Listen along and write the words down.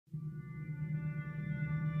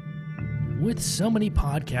With so many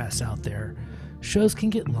podcasts out there, shows can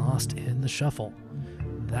get lost in the shuffle.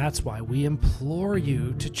 That's why we implore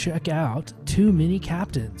you to check out Too Many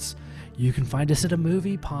Captains. You can find us at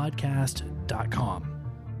amoviepodcast.com.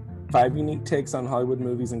 5 unique takes on Hollywood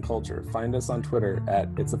movies and culture. Find us on Twitter at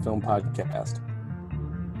It's a Film Podcast.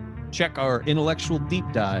 Check our intellectual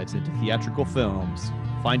deep dives into theatrical films.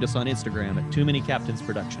 Find us on Instagram at Too Many Captains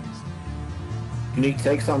Productions. Unique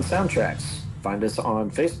takes on soundtracks. Find us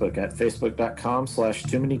on Facebook at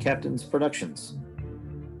facebook.com/Too Many Captains Productions.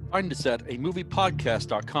 Find us at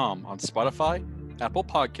amoviepodcast.com on Spotify, Apple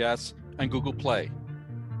Podcasts, and Google Play.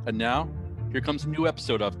 And now, here comes a new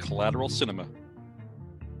episode of Collateral Cinema.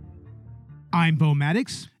 I'm Bo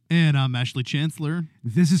Maddox. And I'm Ashley Chancellor.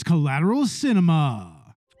 This is Collateral Cinema.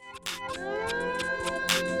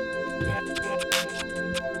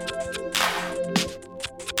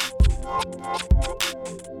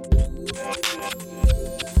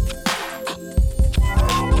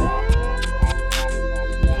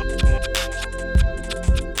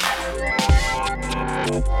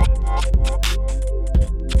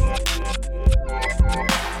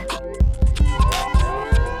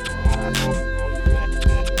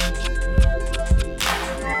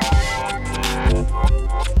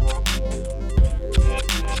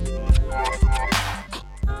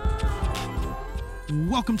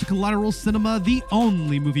 Welcome to Collateral Cinema, the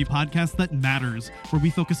only movie podcast that matters, where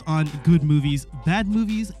we focus on good movies, bad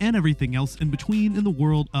movies, and everything else in between in the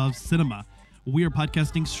world of cinema. We are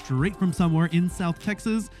podcasting straight from somewhere in South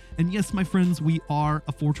Texas, and yes, my friends, we are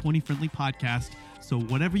a 420 friendly podcast, so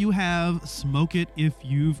whatever you have, smoke it if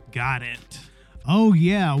you've got it. Oh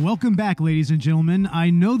yeah, welcome back, ladies and gentlemen.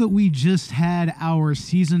 I know that we just had our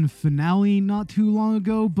season finale not too long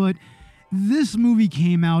ago, but this movie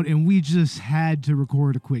came out and we just had to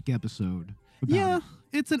record a quick episode about it.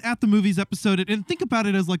 It's an At the Movies episode, and think about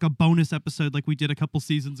it as like a bonus episode like we did a couple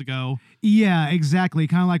seasons ago. Yeah, exactly.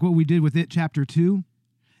 Kind of like what we did with It Chapter 2.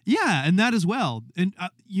 Yeah, and that as well. And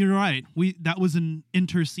you're right. That was an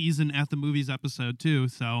inter-season At the Movies episode too,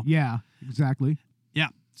 so. Yeah, exactly. Yeah,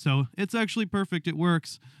 so it's actually perfect. It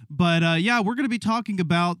works. But we're going to be talking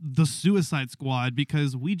about The Suicide Squad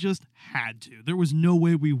because we just had to. There was no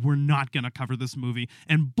way we were not going to cover this movie.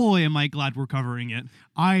 And boy, am I glad we're covering it.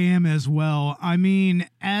 I am as well. I mean,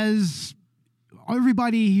 as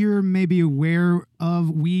everybody here may be aware of,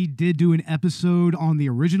 we did do an episode on the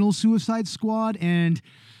original Suicide Squad, and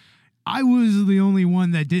I was the only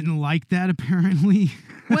one that didn't like that, apparently.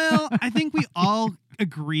 Well, I think we all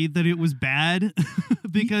agreed that it was bad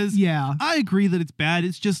because I agree that it's bad.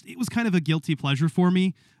 It's just, it was kind of a guilty pleasure for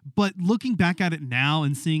me. But looking back at it now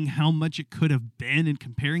and seeing how much it could have been and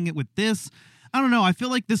comparing it with this, I don't know. I feel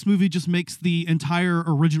like this movie just makes the entire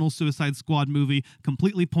original Suicide Squad movie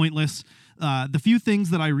completely pointless. The few things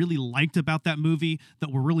that I really liked about that movie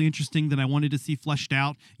that were really interesting that I wanted to see fleshed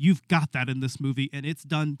out, you've got that in this movie, and it's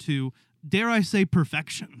done to, dare I say,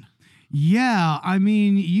 perfection. Yeah, I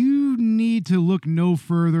mean, you need to look no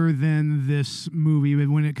further than this movie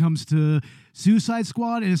when it comes to Suicide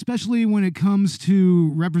Squad, and especially when it comes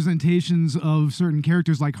to representations of certain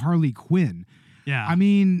characters like Harley Quinn. Yeah. I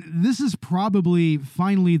mean, this is probably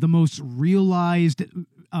finally the most realized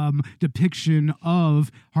depiction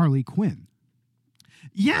of Harley Quinn.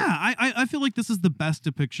 Yeah, I feel like this is the best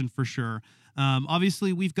depiction for sure.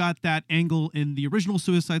 Obviously, we've got that angle in the original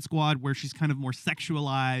Suicide Squad where she's kind of more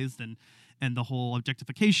sexualized and the whole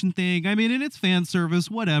objectification thing. I mean, and it's fan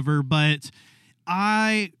service, whatever, but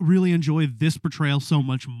I really enjoy this portrayal so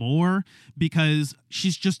much more because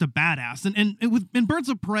she's just a badass. And in Birds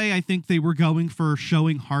of Prey, I think they were going for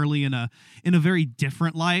showing Harley in a very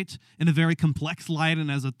different light, in a very complex light,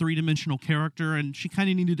 and as a three-dimensional character, and she kind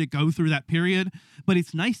of needed to go through that period. But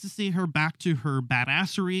it's nice to see her back to her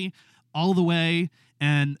badassery all the way,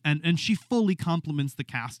 and she fully complements the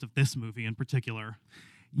cast of this movie in particular.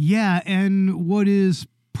 Yeah, and what is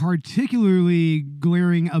particularly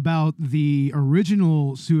glaring about the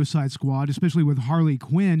original Suicide Squad, especially with Harley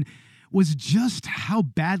Quinn, was just how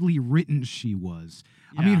badly written she was.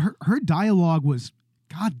 Yeah. I mean, her dialogue was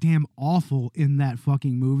goddamn awful in that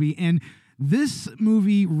fucking movie, and this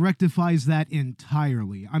movie rectifies that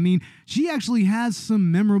entirely. I mean, she actually has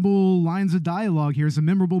some memorable lines of dialogue here, some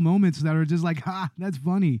memorable moments that are just like, that's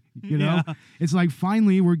funny, you know? Yeah. It's like,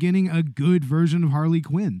 finally, we're getting a good version of Harley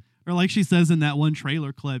Quinn. Or like she says in that one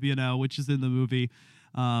trailer clip, which is in the movie,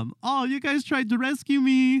 oh, you guys tried to rescue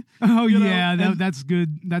me. Oh, yeah, that's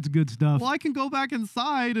good. That's good stuff. Well, I can go back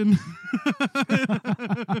inside and...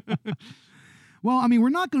 Well, I mean, we're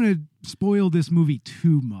not going to spoil this movie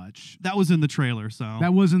too much. That was in the trailer, so.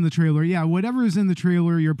 That was in the trailer. Yeah, whatever is in the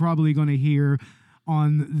trailer, you're probably going to hear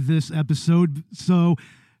on this episode. So,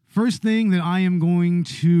 first thing that I am going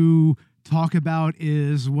to talk about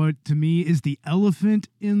is what to me is the elephant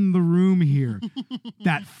in the room here.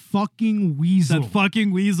 That fucking weasel.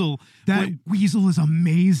 That weasel is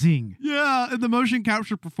amazing. Yeah, and the motion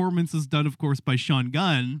capture performance is done, of course, by Sean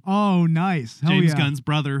Gunn. Oh, nice. Hell James yeah. Gunn's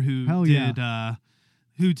brother, who Hell did yeah.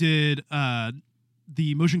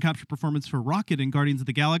 The motion capture performance for Rocket in Guardians of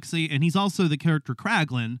the Galaxy, and he's also the character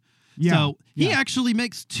Kraglin. Yeah, So he yeah. actually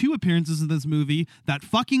makes 2 appearances in this movie, that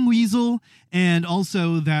fucking weasel and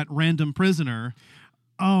also that random prisoner.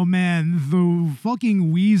 Oh, man, the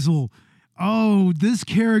fucking weasel. Oh, this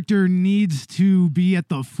character needs to be at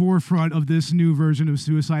the forefront of this new version of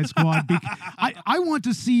Suicide Squad. I want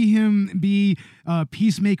to see him be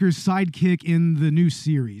Peacemaker's sidekick in the new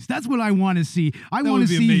series. That's what I want to see. I want to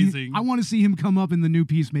see. amazing. I want to see him come up in the new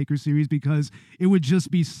Peacemaker series because it would just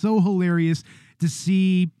be so hilarious to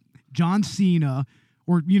see John Cena.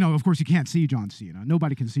 Or, of course, you can't see John Cena.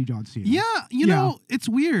 Nobody can see John Cena. Yeah, you know, it's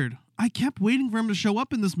weird. I kept waiting for him to show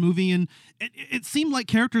up in this movie, and it seemed like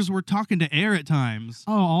characters were talking to air at times.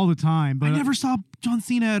 Oh, all the time. But I never saw John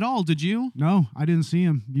Cena at all, did you? No, I didn't see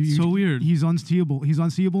him. So weird. He's unseeable. He's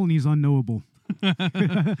unseeable and he's unknowable.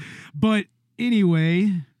 But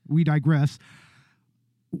anyway, we digress.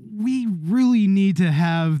 We really need to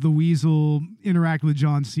have the Weasel interact with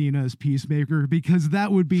John Cena as Peacemaker because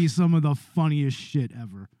that would be some of the funniest shit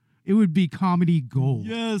ever. It would be comedy gold.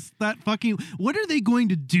 Yes, that fucking... What are they going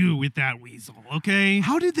to do with that weasel, okay?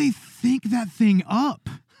 How did they think that thing up?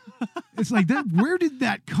 It's like, where did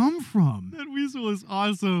that come from? That weasel is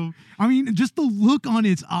awesome. I mean, just the look on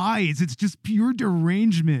its eyes, it's just pure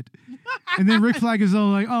derangement. And then Rick Flag is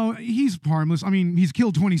all like, oh, he's harmless. I mean, he's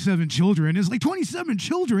killed 27 children. It's like, 27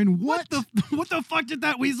 children? What the fuck did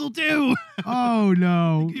that weasel do? Oh,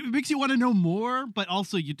 no. It makes you want to know more, but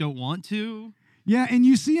also you don't want to. Yeah, and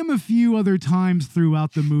you see him a few other times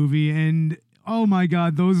throughout the movie, and oh my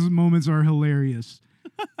God, those moments are hilarious.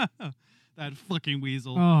 That fucking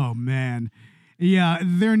weasel. Oh, man. Yeah,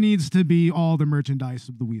 there needs to be all the merchandise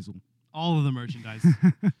of the weasel. All of the merchandise.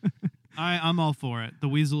 I'm all for it. The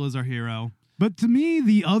weasel is our hero. But to me,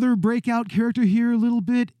 the other breakout character here a little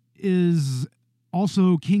bit is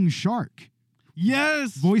also King Shark.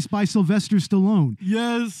 Yes! Voiced by Sylvester Stallone.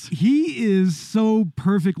 Yes! He is so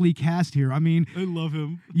perfectly cast here. I mean... I love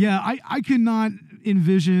him. Yeah, I could not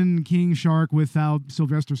envision King Shark without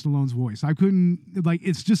Sylvester Stallone's voice. I couldn't...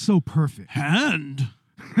 it's just so perfect. Hand!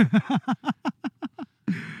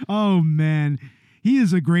 Oh, man. He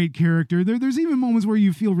is a great character. There's even moments where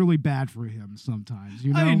you feel really bad for him sometimes,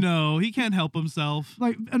 you know? I know. He can't help himself.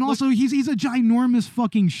 And also, he's a ginormous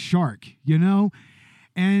fucking shark, you know?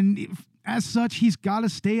 And... as such, he's got to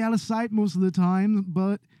stay out of sight most of the time,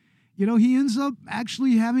 but, he ends up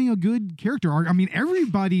actually having a good character arc. I mean,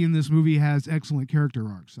 everybody in this movie has excellent character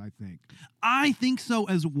arcs, I think. I think so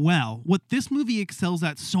as well. What this movie excels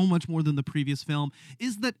at so much more than the previous film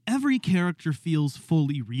is that every character feels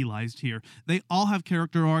fully realized here. They all have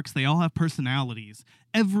character arcs. They all have personalities.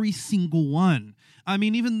 Every single one. I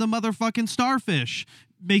mean, even the motherfucking starfish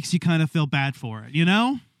makes you kind of feel bad for it, you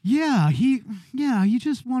know? Yeah, he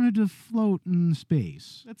just wanted to float in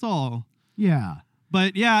space. That's all. Yeah.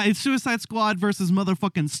 But yeah, it's Suicide Squad versus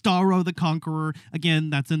motherfucking Starro the Conqueror. Again,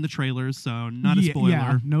 that's in the trailers, so not a spoiler.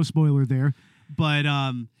 Yeah, no spoiler there. But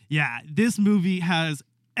yeah, this movie has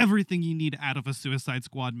everything you need out of a Suicide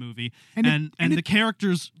Squad movie. And the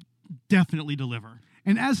characters definitely deliver.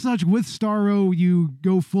 And as such, with Starro, you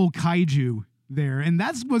go full kaiju there. And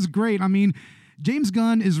that's what's great. I mean, James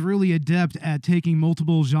Gunn is really adept at taking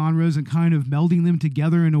multiple genres and kind of melding them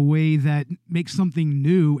together in a way that makes something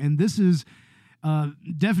new. And this is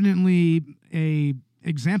definitely a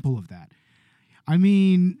example of that. I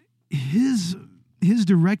mean, his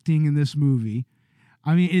directing in this movie,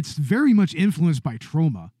 I mean, it's very much influenced by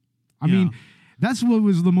Troma. I mean, that's what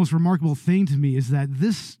was the most remarkable thing to me is that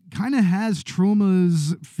this kind of has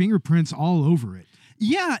Troma's fingerprints all over it.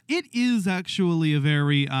 Yeah, it is actually a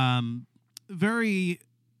very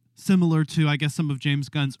similar to, I guess, some of James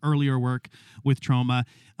Gunn's earlier work with Troma,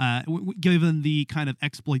 given the kind of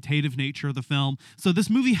exploitative nature of the film. So this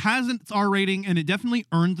movie has its R rating, and it definitely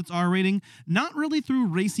earned its R rating, not really through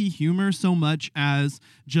racy humor so much as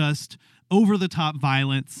just over-the-top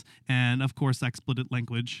violence and, of course, explicit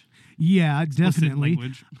language. Yeah, Explicit definitely.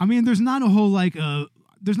 language. I mean, there's not a whole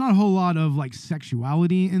lot of like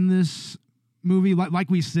sexuality in this movie. Like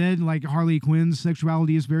we said, like Harley Quinn's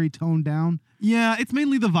sexuality is very toned down. Yeah, it's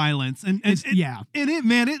mainly the violence, and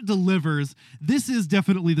it delivers. This is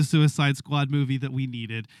definitely the Suicide Squad movie that we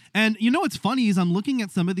needed. And you know what's funny is I'm looking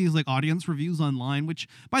at some of these like audience reviews online, which,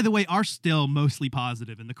 by the way, are still mostly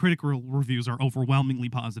positive, and the critical reviews are overwhelmingly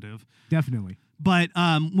positive. Definitely. But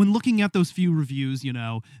when looking at those few reviews, you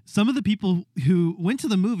know, some of the people who went to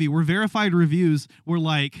the movie were verified reviews were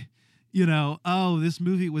like, you know, oh, this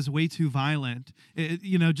movie was way too violent.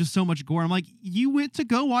 You know, just so much gore. I'm like, you went to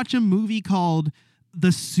go watch a movie called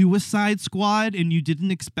The Suicide Squad and you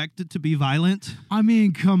didn't expect it to be violent? I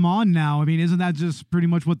mean, come on now. I mean, isn't that just pretty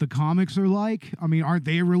much what the comics are like? I mean, aren't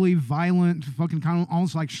they really violent, fucking kind of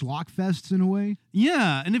almost like schlock fests in a way?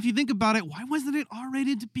 Yeah, and if you think about it, why wasn't it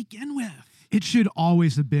R-rated to begin with? It should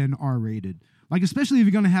always have been R-rated. Like, especially if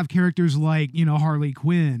you're going to have characters like, you know, Harley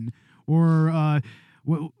Quinn or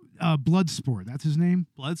Bloodsport. That's his name?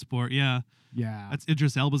 Bloodsport, yeah. Yeah. That's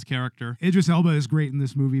Idris Elba's character. Idris Elba is great in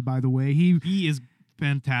this movie, by the way. He is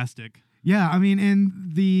fantastic. Yeah, I mean,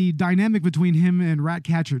 and the dynamic between him and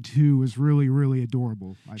Ratcatcher 2 is really, really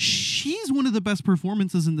adorable, I think. She's one of the best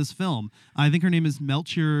performances in this film. I think her name is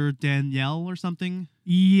Melchior Danielle or something.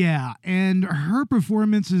 Yeah, and her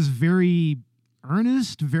performance is very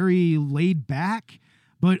earnest, very laid back,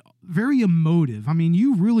 but very emotive. I mean,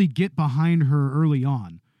 you really get behind her early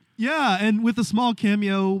on. Yeah, and with a small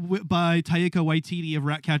cameo by Taika Waititi of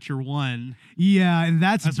Ratcatcher 1. Yeah, and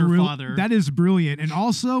that's her father. That is brilliant. And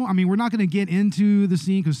also, I mean, we're not going to get into the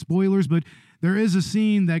scene because spoilers, but there is a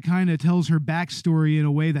scene that kind of tells her backstory in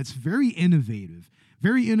a way that's very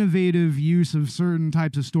innovative use of certain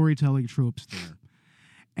types of storytelling tropes there.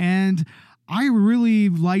 And I really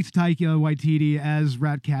liked Taika Waititi as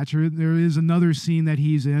Ratcatcher. There is another scene that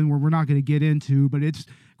he's in where we're not going to get into, but it's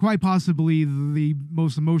quite possibly the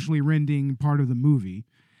most emotionally rending part of the movie.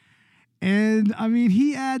 And, I mean,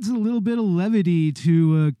 he adds a little bit of levity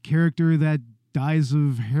to a character that dies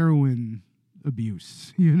of heroin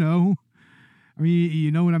abuse, you know? I mean, you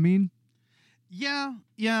know what I mean? Yeah.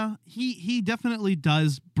 He definitely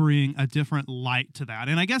does bring a different light to that.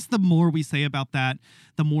 And I guess the more we say about that,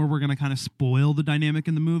 the more we're going to kind of spoil the dynamic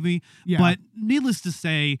in the movie. Yeah. But needless to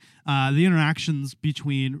say, the interactions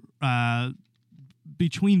between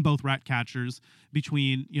both Ratcatchers,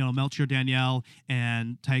 between, you know, Melchior Danielle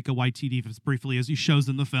and Taika Waititi, as briefly as he shows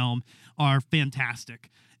in the film, are fantastic.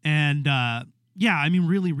 And yeah, I mean,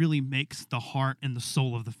 really, really makes the heart and the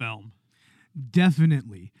soul of the film.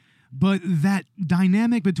 Definitely. But that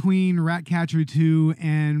dynamic between Ratcatcher 2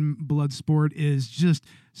 and Bloodsport is just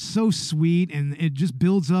so sweet, and it just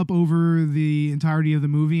builds up over the entirety of the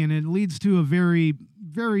movie, and it leads to a very,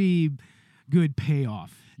 very good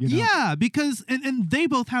payoff. You know? Yeah, because and they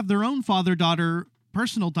both have their own father-daughter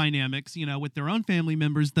personal dynamics, you know, with their own family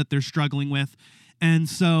members that they're struggling with. And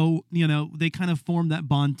so, you know, they kind of form that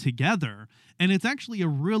bond together. And it's actually a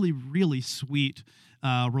really, really sweet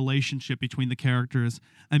relationship between the characters.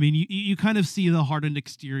 I mean, you kind of see the hardened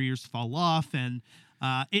exteriors fall off, and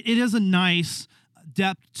it is a nice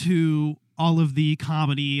depth to all of the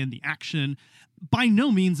comedy and the action. By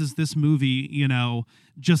no means is this movie, you know,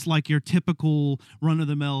 just like your typical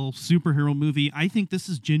run-of-the-mill superhero movie. I think this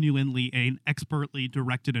is genuinely an expertly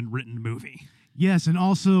directed and written movie. Yes, and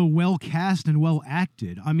also well cast and well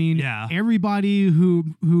acted. I mean, yeah. Everybody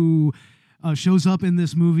who shows up in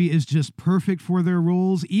this movie is just perfect for their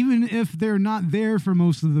roles, even if they're not there for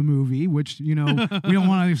most of the movie, which, you know, we don't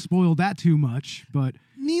want to spoil that too much, but...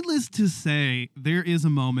 Needless to say, there is a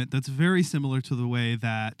moment that's very similar to the way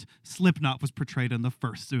that Slipknot was portrayed in the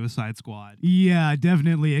first Suicide Squad. Yeah,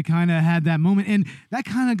 definitely. It kind of had that moment. And that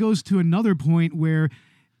kind of goes to another point where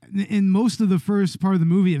in most of the first part of the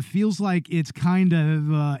movie, it feels like it's kind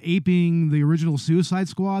of aping the original Suicide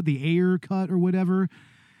Squad, the Ayer cut or whatever.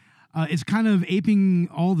 It's kind of aping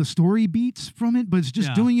all the story beats from it, but it's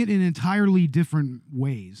just doing it in entirely different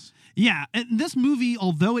ways. Yeah, and this movie,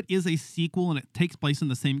 although it is a sequel and it takes place in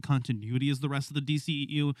the same continuity as the rest of the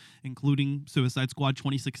DCEU, including Suicide Squad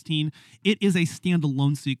 2016, it is a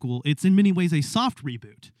standalone sequel. It's in many ways a soft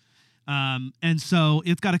reboot. And so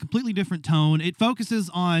it's got a completely different tone. It focuses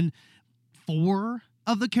on 4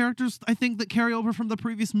 of the characters, I think, that carry over from the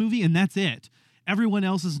previous movie, and that's it. Everyone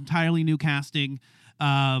else is entirely new casting.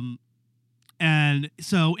 And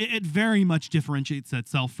so it very much differentiates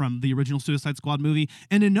itself from the original Suicide Squad movie.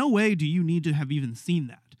 And in no way do you need to have even seen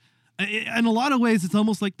that. In a lot of ways, it's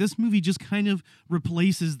almost like this movie just kind of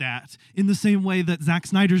replaces that in the same way that Zack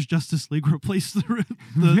Snyder's Justice League replaced the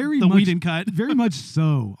Whedon cut. Very much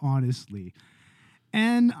so, honestly.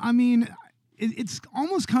 And, I mean, it's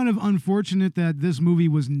almost kind of unfortunate that this movie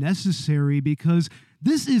was necessary because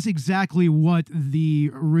this is exactly what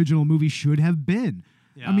the original movie should have been.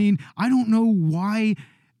 Yeah. I mean, I don't know why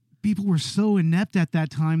people were so inept at that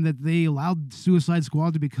time that they allowed Suicide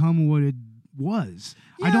Squad to become what it was.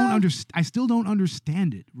 Yeah. I still don't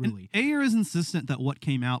understand it, And really. Ayer is insistent that what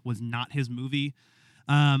came out was not his movie.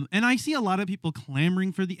 And I see a lot of people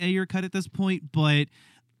clamoring for the Ayer cut at this point, but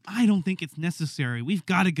I don't think it's necessary. We've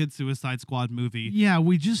got a good Suicide Squad movie. Yeah,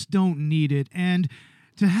 we just don't need it. And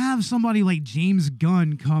to have somebody like James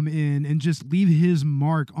Gunn come in and just leave his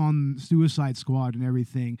mark on Suicide Squad and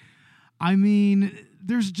everything, I mean,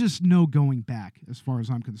 there's just no going back as far as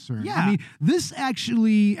I'm concerned. Yeah. I mean, this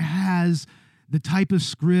actually has the type of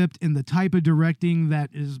script and the type of directing that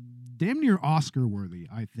is damn near Oscar worthy,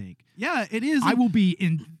 I think. Yeah, it is. I will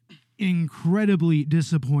be incredibly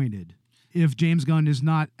disappointed if James Gunn is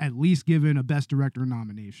not at least given a Best Director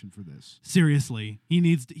nomination for this. Seriously, he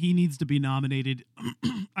needs to be nominated.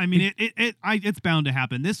 I mean, it's bound to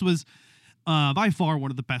happen. This was by far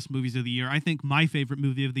one of the best movies of the year. I think my favorite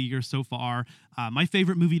movie of the year so far. My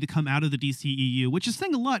favorite movie to come out of the DCEU, which is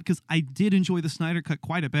saying a lot because I did enjoy the Snyder Cut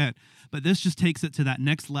quite a bit, but this just takes it to that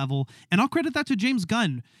next level. And I'll credit that to James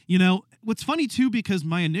Gunn. You know, what's funny too, because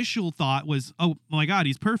my initial thought was, oh my God,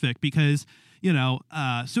 he's perfect, because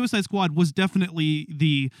Suicide Squad was definitely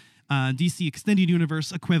the DC Extended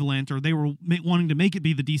Universe equivalent, or they were wanting to make it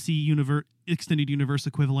be the DC Extended Universe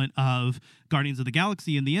equivalent of Guardians of the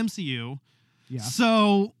Galaxy in the MCU. Yeah.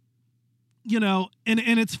 So, and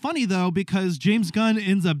it's funny though, because James Gunn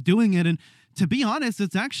ends up doing it, and to be honest,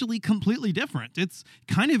 it's actually completely different. It's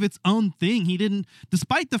kind of its own thing. He didn't,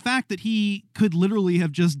 despite the fact that he could literally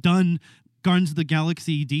have just done Guardians of the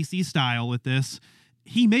Galaxy DC style with this,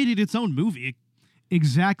 he made it its own movie.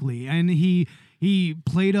 Exactly. And he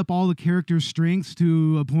played up all the characters' strengths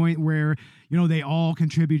to a point where, they all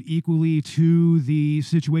contribute equally to the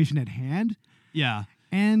situation at hand. Yeah.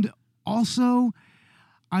 And also,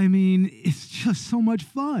 I mean, it's just so much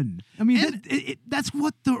fun. I mean, that's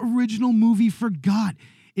what the original movie forgot.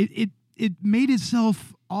 It made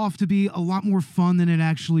itself off to be a lot more fun than it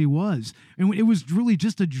actually was. And it was really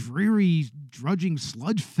just a dreary, drudging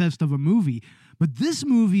sludge fest of a movie. But this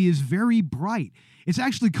movie is very bright. It's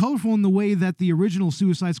actually colorful in the way that the original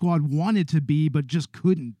Suicide Squad wanted to be, but just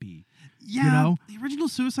couldn't be. Yeah, the original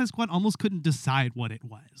Suicide Squad almost couldn't decide what it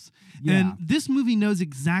was. Yeah. And this movie knows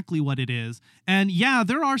exactly what it is. And yeah,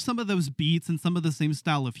 there are some of those beats and some of the same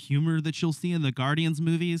style of humor that you'll see in the Guardians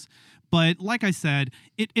movies. But like I said,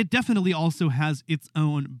 it definitely also has its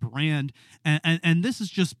own brand. And this is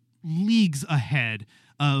just leagues ahead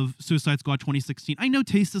of Suicide Squad 2016. I know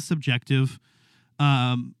taste is subjective.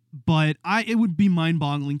 But it would be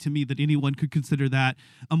mind-boggling to me that anyone could consider that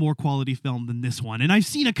a more quality film than this one. And I've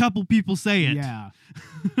seen a couple people say it. Yeah.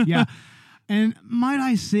 Yeah. And might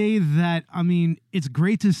I say that, I mean, it's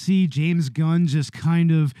great to see James Gunn just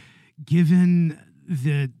kind of given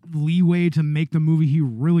the leeway to make the movie he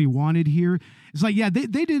really wanted here. It's like, yeah, they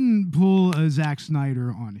didn't pull a Zack Snyder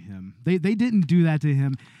on him. They didn't do that to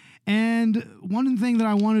him. And one thing that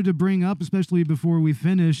I wanted to bring up, especially before we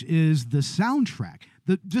finish, is the soundtrack.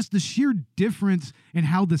 Just the sheer difference in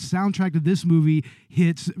how the soundtrack of this movie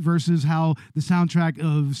hits versus how the soundtrack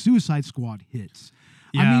of Suicide Squad hits.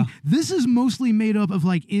 Yeah. I mean, this is mostly made up of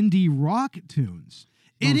like indie rock tunes.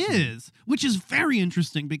 It mostly. is, which is very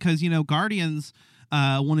interesting because, Guardians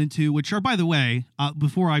 1 and 2, which are, by the way,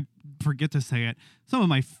 before I forget to say it, some of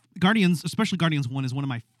my Guardians, especially Guardians 1, is one of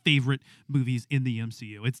my favorite movies in the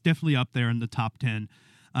MCU. It's definitely up there in the top 10.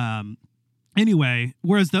 Anyway,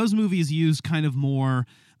 whereas those movies use kind of more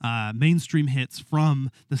mainstream hits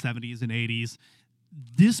from the 70s and 80s,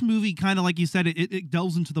 this movie kind of, like you said, it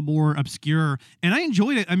delves into the more obscure, and I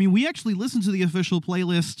enjoyed it. I mean, we actually listened to the official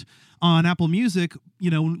playlist on Apple Music,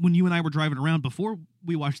 when you and I were driving around before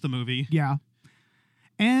we watched the movie. Yeah.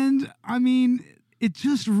 And, I mean, it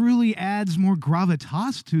just really adds more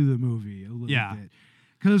gravitas to the movie a little bit.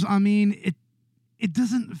 Because, I mean, it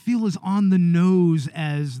doesn't feel as on the nose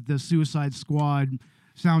as the Suicide Squad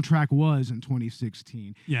soundtrack was in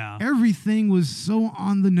 2016. Yeah. Everything was so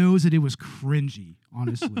on the nose that it was cringy,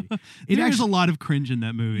 honestly. There's a lot of cringe in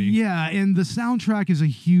that movie. Yeah, and the soundtrack is a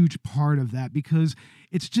huge part of that because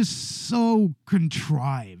it's just so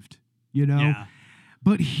contrived, Yeah.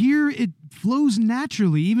 But here it flows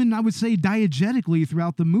naturally, even I would say diegetically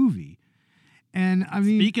throughout the movie. And I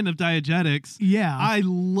mean, speaking of diegetics, yeah, I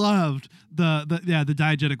loved the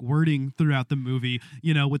diegetic wording throughout the movie,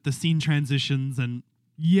 with the scene transitions and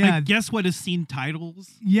guess what is scene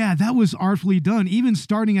titles? Yeah, that was artfully done. Even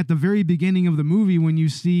starting at the very beginning of the movie when you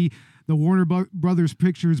see the Warner Brothers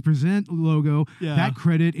Pictures Present logo, that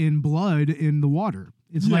credit in blood in the water.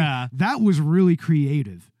 It's Yeah. like that was really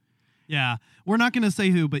creative. Yeah, we're not going to say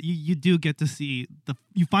who, but you do get to see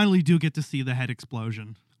you finally do get to see the head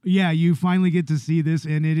explosion. Yeah, you finally get to see this,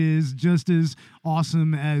 and it is just as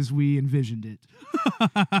awesome as we envisioned it.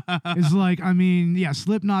 It's like, I mean, yeah,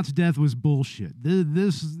 Slipknot's death was bullshit.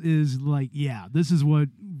 This is like, yeah, this is what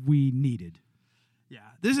we needed. Yeah,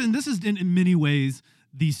 this is in many ways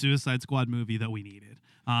the Suicide Squad movie that we needed.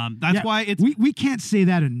 That's Yeah, why it's we can't say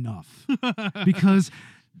that enough because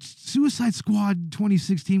Suicide Squad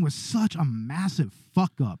 2016 was such a massive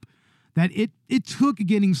fuck up that it took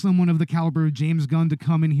getting someone of the caliber of James Gunn to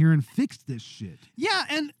come in here and fix this shit. Yeah,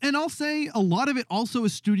 and I'll say a lot of it also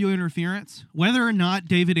is studio interference. Whether or not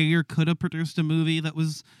David Ayer could have produced a movie that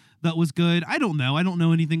was good, I don't know. I don't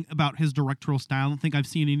know anything about his directorial style. I don't think I've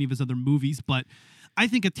seen any of his other movies, but I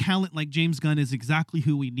think a talent like James Gunn is exactly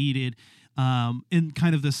who we needed in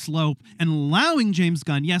kind of this slope, and allowing James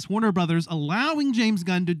Gunn, yes, Warner Brothers, allowing James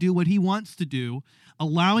Gunn to do what he wants to do,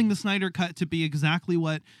 allowing the Snyder Cut to be exactly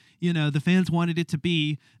what the fans wanted it to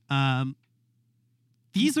be.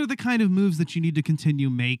 These are the kind of moves that you need to continue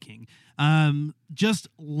making. Just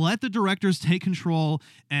let the directors take control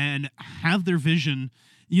and have their vision.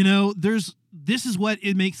 This is what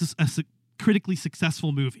it makes a critically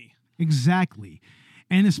successful movie. Exactly.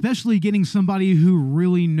 And especially getting somebody who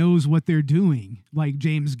really knows what they're doing, like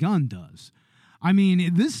James Gunn does. I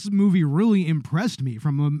mean, this movie really impressed me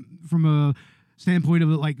from a standpoint of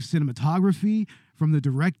like cinematography, from the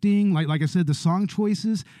directing, like I said, the song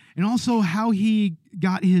choices, and also how he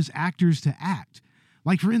got his actors to act.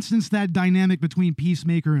 Like, for instance, that dynamic between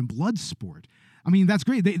Peacemaker and Bloodsport. I mean, that's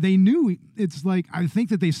great. They knew, it's like, I think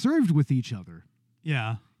that they served with each other.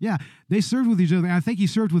 Yeah. Yeah, they served with each other. And I think he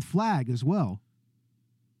served with Flag as well.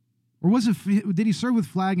 Or was it? Did he serve with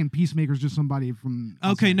Flag and Peacemaker's just somebody from?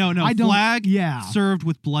 Okay, no. Flag served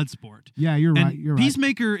with Bloodsport. Yeah, you're and right. You're right.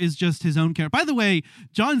 Peacemaker is just his own character. By the way,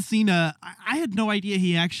 John Cena, I had no idea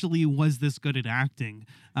he actually was this good at acting.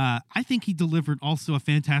 I think he delivered also a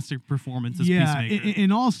fantastic performance as Peacemaker.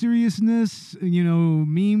 In all seriousness,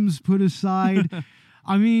 memes put aside,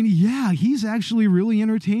 I mean, yeah, he's actually really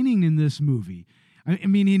entertaining in this movie. I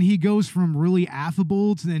mean, and he goes from really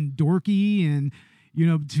affable to then dorky and,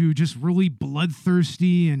 to just really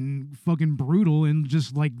bloodthirsty and fucking brutal and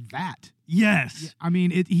just like that. Yes. I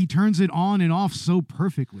mean, he turns it on and off so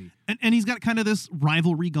perfectly. And he's got kind of this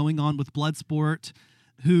rivalry going on with Bloodsport,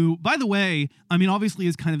 who, by the way, I mean, obviously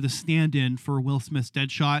is kind of the stand-in for Will Smith's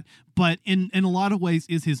Deadshot, but in a lot of ways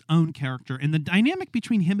is his own character. And the dynamic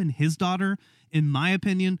between him and his daughter, in my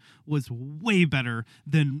opinion, was way better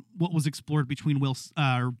than what was explored between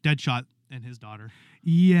Deadshot and his daughter.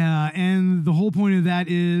 Yeah, and the whole point of that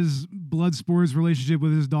is Bloodsport's relationship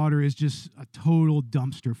with his daughter is just a total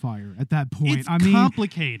dumpster fire at that point. It's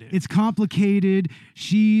complicated. It's complicated.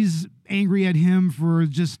 She's angry at him for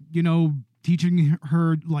just, teaching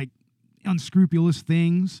her like unscrupulous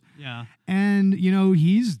things. Yeah. And,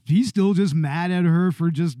 he's still just mad at her for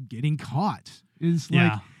just getting caught. It's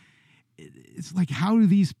like, how do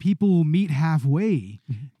these people meet halfway?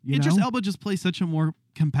 Idris Elba just plays such a more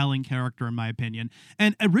compelling character, in my opinion.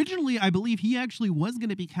 And originally, I believe he actually was going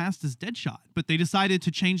to be cast as Deadshot, but they decided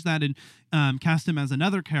to change that and cast him as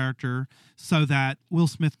another character so that Will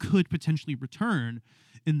Smith could potentially return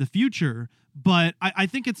in the future. But I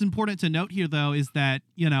think it's important to note here, though, is that,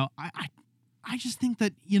 I just think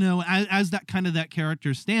that, as that kind of that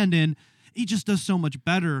character stand-in, he just does so much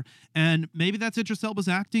better. And maybe that's Idris Elba's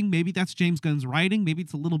acting. Maybe that's James Gunn's writing. Maybe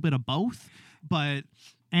it's a little bit of both.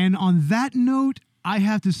 And on that note, I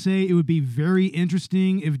have to say it would be very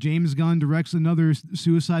interesting if James Gunn directs another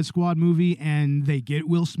Suicide Squad movie and they get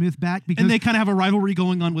Will Smith back. And they kind of have a rivalry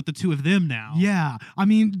going on with the two of them now. Yeah. I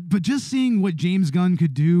mean, but just seeing what James Gunn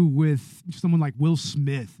could do with someone like Will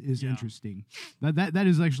Smith is interesting. That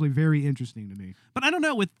is actually very interesting to me. But I don't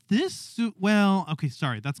know, with this, okay,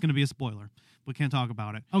 sorry, that's going to be a spoiler. We can't talk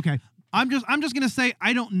about it. Okay. I'm just going to say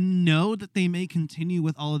I don't know that they may continue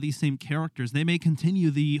with all of these same characters. They may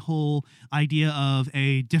continue the whole idea of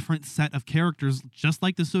a different set of characters, just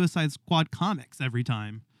like the Suicide Squad comics every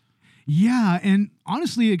time. Yeah, and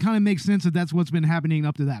honestly, it kind of makes sense that that's what's been happening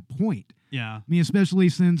up to that point. Yeah. I mean, especially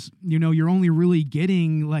since, you're only really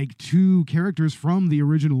getting like two characters from the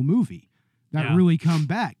original movie that really come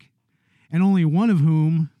back. And only one of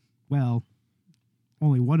whom, I'm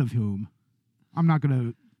not going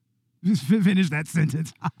to just finish that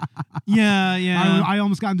sentence. Yeah. I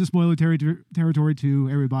almost got into spoiler territory too,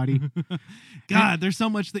 everybody. God, there's so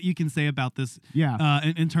much that you can say about this. Yeah.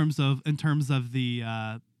 In terms of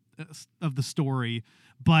the story,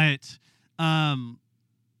 but no,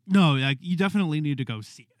 like you definitely need to go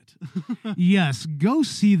see it. Yes, go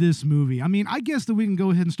see this movie. I mean, I guess that we can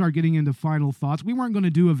go ahead and start getting into final thoughts. We weren't going to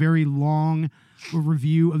do a very long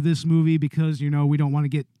review of this movie because, we don't want to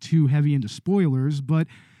get too heavy into spoilers, but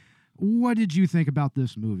what did you think about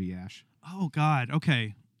this movie, Ash? Oh, God.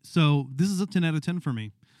 Okay. So this is a 10 out of 10 for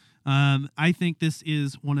me. I think this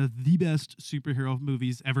is one of the best superhero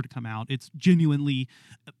movies ever to come out. It's genuinely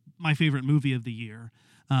my favorite movie of the year.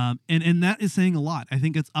 And that is saying a lot. I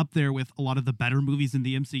think it's up there with a lot of the better movies in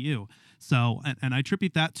the MCU. So, and I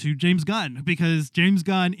attribute that to James Gunn because James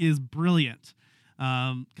Gunn is brilliant.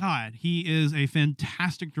 God, he is a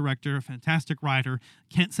fantastic director, a fantastic writer.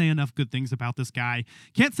 Can't say enough good things about this guy.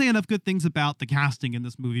 Can't say enough good things about the casting in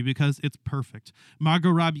this movie because it's perfect.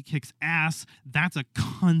 Margot Robbie kicks ass. That's a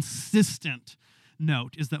consistent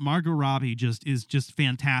note, is that Margot Robbie is just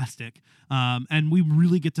fantastic. And we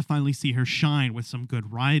really get to finally see her shine with some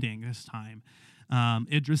good writing this time.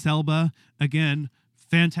 Idris Elba, again,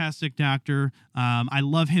 fantastic actor. I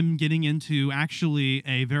love him getting into actually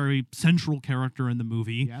a very central character in the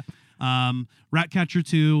movie. Yeah. Ratcatcher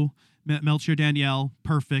 2, Melchior Daniel,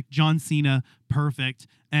 perfect. John Cena, perfect.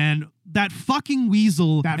 And that fucking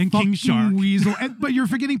weasel and King Shark. Weasel. But you're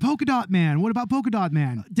forgetting Polka Dot Man. What about Polka Dot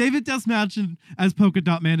Man? David Dastmalchian as Polka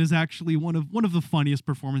Dot Man is actually one of the funniest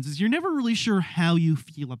performances. You're never really sure how you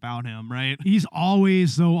feel about him, right? He's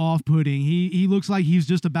always so off-putting. He looks like he's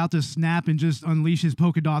just about to snap and just unleash his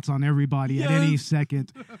polka dots on everybody at any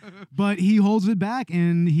second. But he holds it back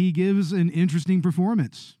and he gives an interesting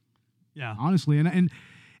performance. Yeah. Honestly.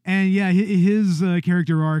 And yeah, his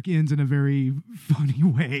character arc ends in a very funny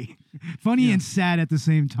way. Funny and sad at the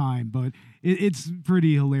same time, but it's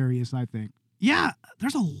pretty hilarious, I think. Yeah,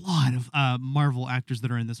 there's a lot of Marvel actors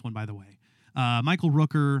that are in this one, by the way. Michael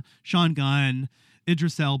Rooker, Sean Gunn,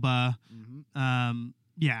 Idris Elba. Mm-hmm.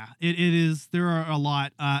 Yeah, it is. There are a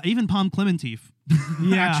lot. Even Palm Clementif,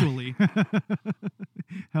 actually.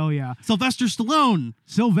 Hell yeah. Sylvester Stallone.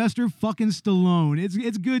 Sylvester fucking Stallone.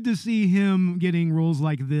 It's good to see him getting roles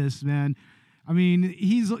like this, man. I mean,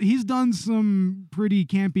 he's done some pretty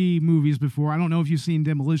campy movies before. I don't know if you've seen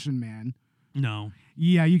Demolition Man. No.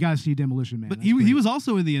 Yeah, you guys see Demolition Man. But he was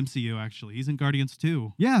also in the MCU, actually. He's in Guardians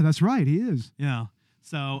 2. Yeah, that's right. He is. Yeah.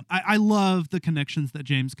 So I love the connections that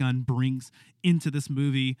James Gunn brings into this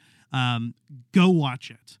movie. Go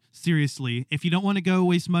watch it. Seriously, if you don't want to go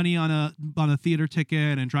waste money on a theater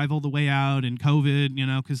ticket and drive all the way out in COVID,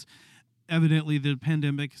 because evidently the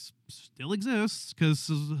pandemic still exists.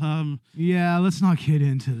 Because yeah, let's not get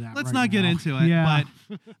into that. Let's not get into it. Yeah.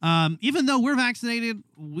 But even though we're vaccinated,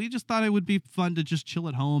 we just thought it would be fun to just chill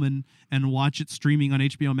at home and watch it streaming on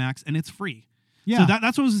HBO Max, and it's free. Yeah. So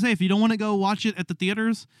that's what I was going to say. If you don't want to go watch it at the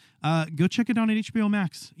theaters, go check it out on HBO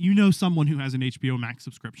Max. You know someone who has an HBO Max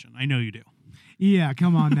subscription. I know you do. Yeah,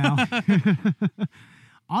 come on now.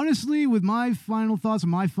 Honestly, with my final thoughts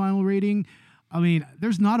and my final rating, I mean,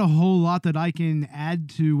 there's not a whole lot that I can add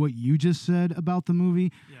to what you just said about the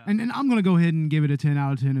movie. Yeah. And I'm going to go ahead and give it a 10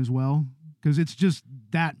 out of 10 as well, because it's just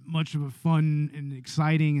that much of a fun and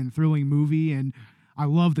exciting and thrilling movie, and I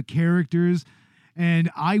love the characters. And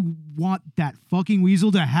I want that fucking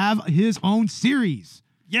weasel to have his own series.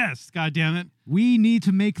 Yes, goddammit. We need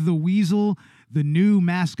to make the weasel the new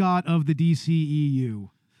mascot of the DCEU.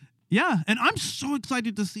 Yeah, and I'm so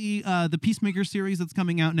excited to see the Peacemaker series that's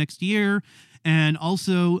coming out next year. And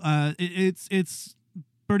also, it's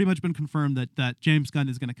pretty much been confirmed that James Gunn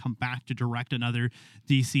is going to come back to direct another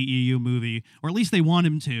DCEU movie, or at least they want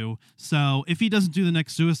him to. So if he doesn't do the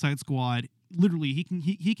next Suicide Squad, literally,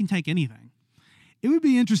 he can take anything. It would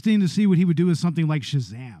be interesting to see what he would do with something like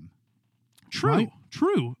Shazam. True, right?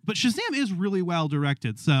 True. But Shazam is really well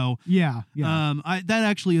directed, so yeah. That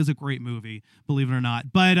actually is a great movie, believe it or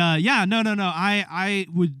not. But I'm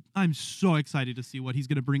so excited to see what he's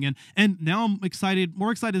going to bring in, and now I'm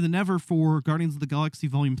more excited than ever for Guardians of the Galaxy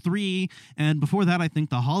Volume 3. And before that, I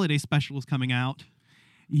think the holiday special is coming out.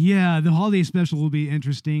 Yeah, the holiday special will be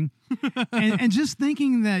interesting. and just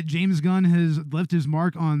thinking that James Gunn has left his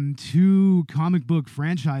mark on 2 comic book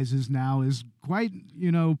franchises now is quite,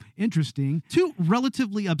 interesting. 2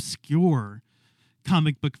 relatively obscure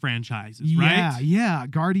comic book franchises, right? Yeah.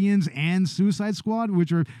 Guardians and Suicide Squad,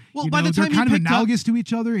 which are, by the time they're kind of analogous to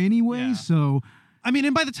each other anyway, yeah. So... I mean,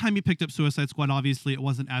 and by the time you picked up Suicide Squad, obviously it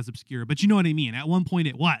wasn't as obscure, but you know what I mean? At one point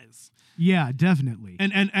it was. Yeah, definitely.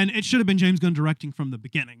 And it should have been James Gunn directing from the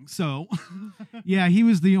beginning, so... Yeah, he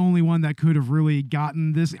was the only one that could have really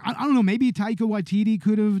gotten this. I don't know, maybe Taika Waititi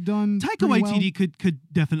could have done Taika Waititi could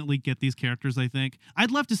definitely get these characters, I think.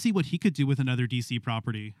 I'd love to see what he could do with another DC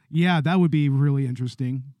property. Yeah, that would be really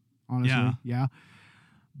interesting, honestly. Yeah.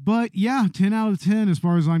 But yeah, 10 out of 10 as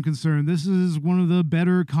far as I'm concerned. This is one of the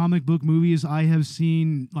better comic book movies I have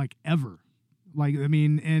seen, like, ever. Like, I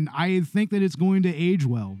mean, and I think that it's going to age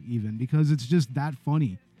well, even, because it's just that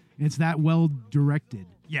funny. It's that well directed.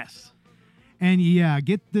 Yes. And yeah,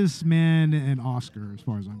 get this man an Oscar as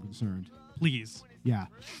far as I'm concerned. Please. Yeah.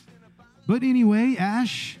 But anyway,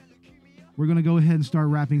 Ash, we're going to go ahead and start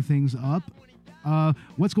wrapping things up.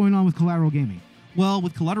 What's going on with Collateral Gaming? Well,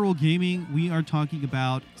 with Collateral Gaming, we are talking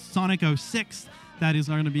about Sonic 06. That is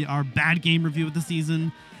going to be our bad game review of the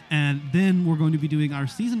season. And then we're going to be doing our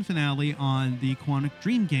season finale on the Quantic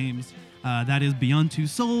Dream games. That is Beyond Two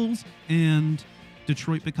Souls and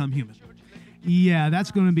Detroit Become Human. Yeah,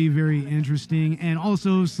 that's going to be very interesting. And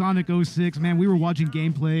also Sonic 06, man, we were watching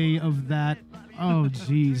gameplay of that. Oh,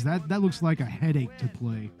 geez, that looks like a headache to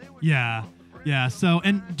play. Yeah. Yeah, so,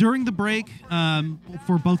 and during the break,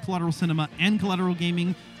 for both Collateral Cinema and Collateral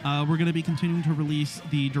Gaming, we're going to be continuing to release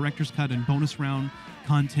the Director's Cut and bonus round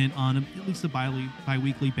content on at least a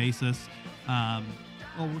bi-weekly basis. Well,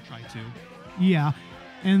 we'll try to. Yeah,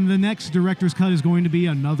 and the next Director's Cut is going to be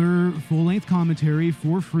another full-length commentary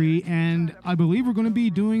for free, and I believe we're going to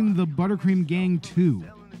be doing the Buttercream Gang 2.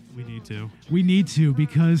 We need to. We need to,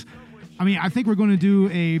 because... I mean, I think we're going to do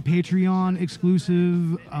a Patreon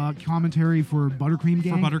exclusive commentary for Buttercream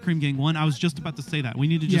Gang. For Buttercream Gang 1. I was just about to say that. We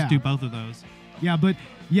need to just do both of those. Yeah, but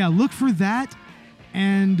yeah, look for that.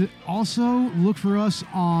 And also look for us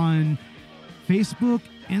on Facebook,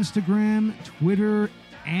 Instagram, Twitter,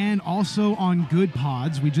 and also on Good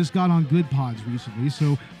Pods. We just got on Good Pods recently.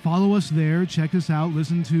 So follow us there. Check us out.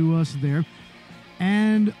 Listen to us there.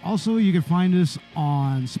 And also, you can find us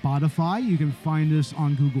on Spotify. You can find us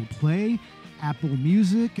on Google Play, Apple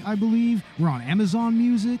Music, I believe. We're on Amazon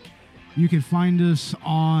Music. You can find us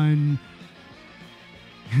on...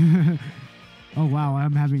 Oh, wow.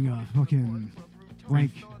 I'm having a fucking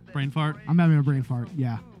blank. Brain fart? I'm having a brain fart,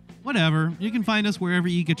 yeah. Whatever. You can find us wherever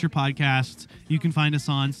you get your podcasts. You can find us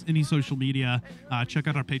on any social media. Check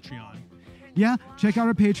out our Patreon. Yeah, check out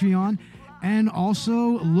our Patreon. And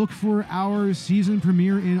also look for our season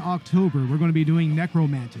premiere in October. We're going to be doing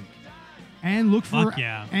Necromantic. And look for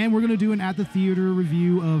and we're going to do an At the Theater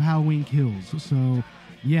review of Halloween Kills. So,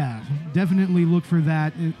 yeah, definitely look for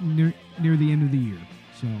that near the end of the year.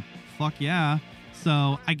 So, fuck yeah.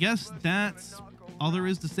 So, I guess that's all there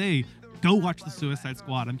is to say. Go watch The Suicide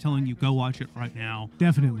Squad. I'm telling you, go watch it right now.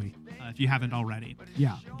 Definitely. If you haven't already.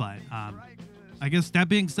 Yeah. But I guess that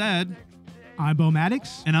being said, I'm Bo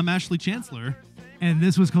Maddox. And I'm Ashley Chancellor. And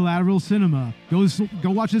this was Collateral Cinema. Go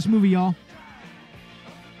watch this movie, y'all.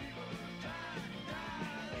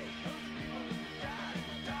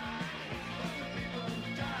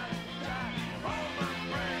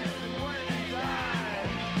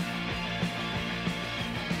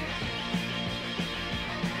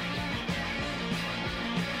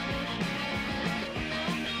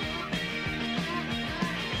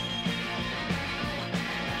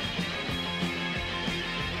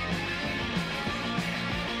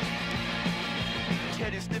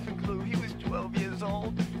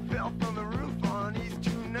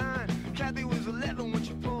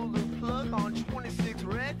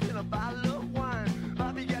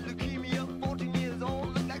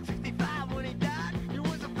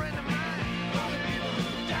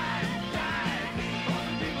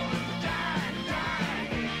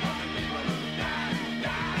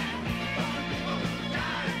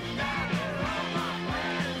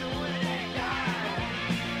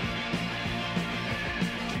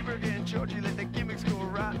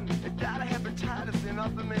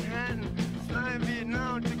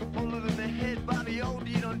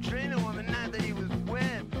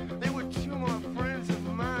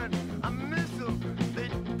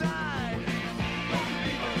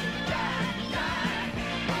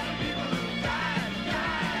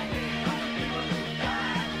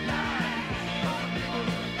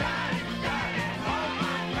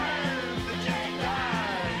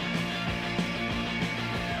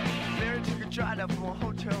 From a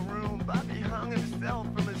hotel room, Bobby hung himself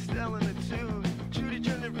from a cell in the tube. Judy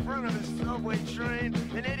turned in front of a subway train,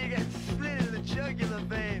 and Eddie got slit in the jugular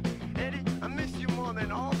vein. Eddie, I miss you more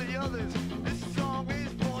than all the others. This song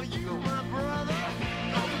is for you, my brother.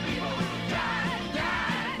 All the people who died,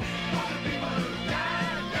 died. All the people who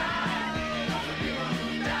died, died. All the people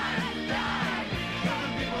who died, died. All the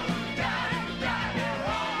people who died, died. They're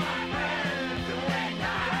all my friends, and they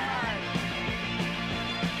died.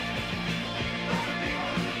 All the people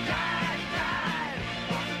who died, died.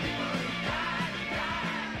 All the people who died, died.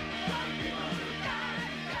 All the people who died,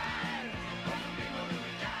 died. All the people who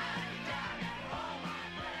died, died. All my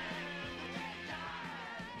friends.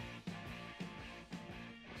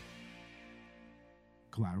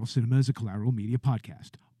 Collateral Cinema is a Collateral Media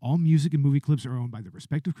podcast. All music and movie clips are owned by their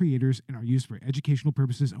respective creators and are used for educational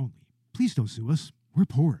purposes only. Please don't sue us. We're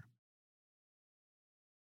poor.